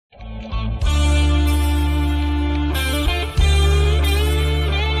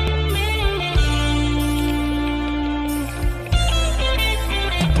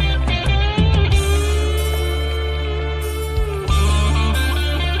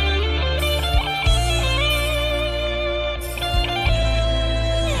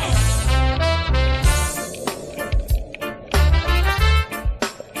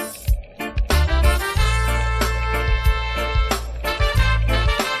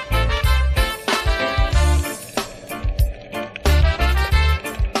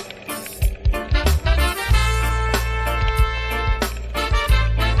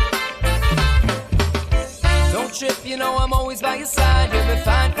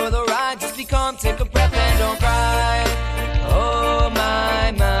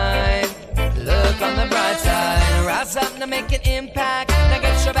to make an impact. Now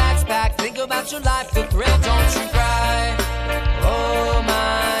get your bags packed, think about your life, the thrill, don't you cry. Oh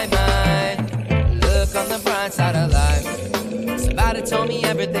my, my, look on the bright side of life. Somebody told me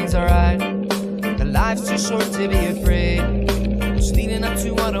everything's alright. The life's too short to be afraid. Just leading up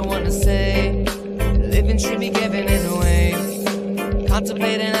to what I want to say. Living should be giving it away.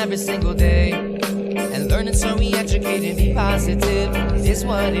 Contemplating every single day. And learning so we educate and be positive. It is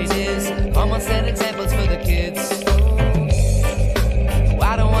what it is. Almost set examples for the kids. Oh,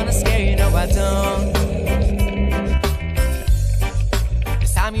 I don't wanna scare you, no I don't.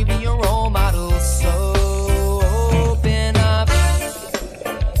 It's time you be your role model, so open up.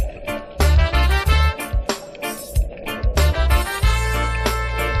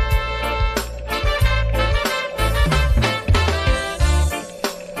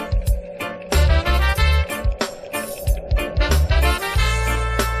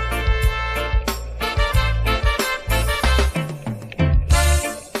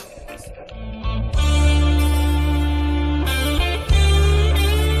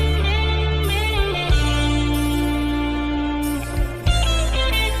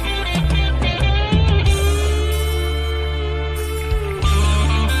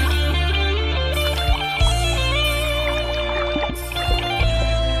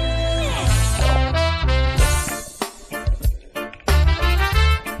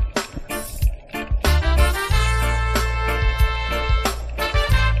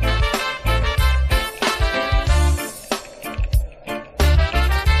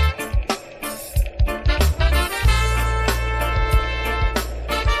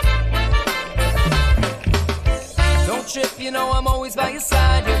 Trip, you know I'm always by your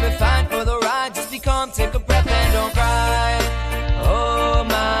side. You'll be fine for the ride. Just be calm, take a breath and don't cry. Oh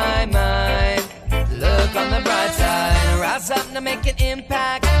my, my, look on the bright side. Rise up to make an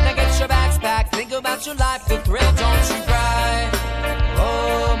impact. Now get your bags packed, think about your life, the thrill, don't you cry.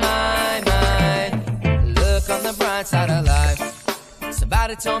 Oh my, my, look on the bright side of life.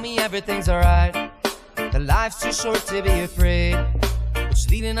 Somebody told me everything's alright. The life's too short to be afraid. Just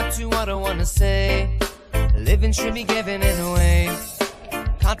leading up to what I wanna say. Living should be giving it away.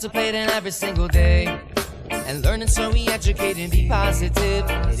 Contemplating every single day. And learning so we educate and be positive.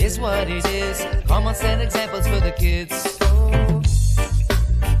 It is what it is. Come on, set examples for the kids.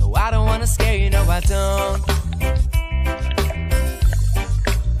 No, I don't wanna scare you, no I don't.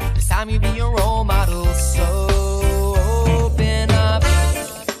 It's time you be your role model, so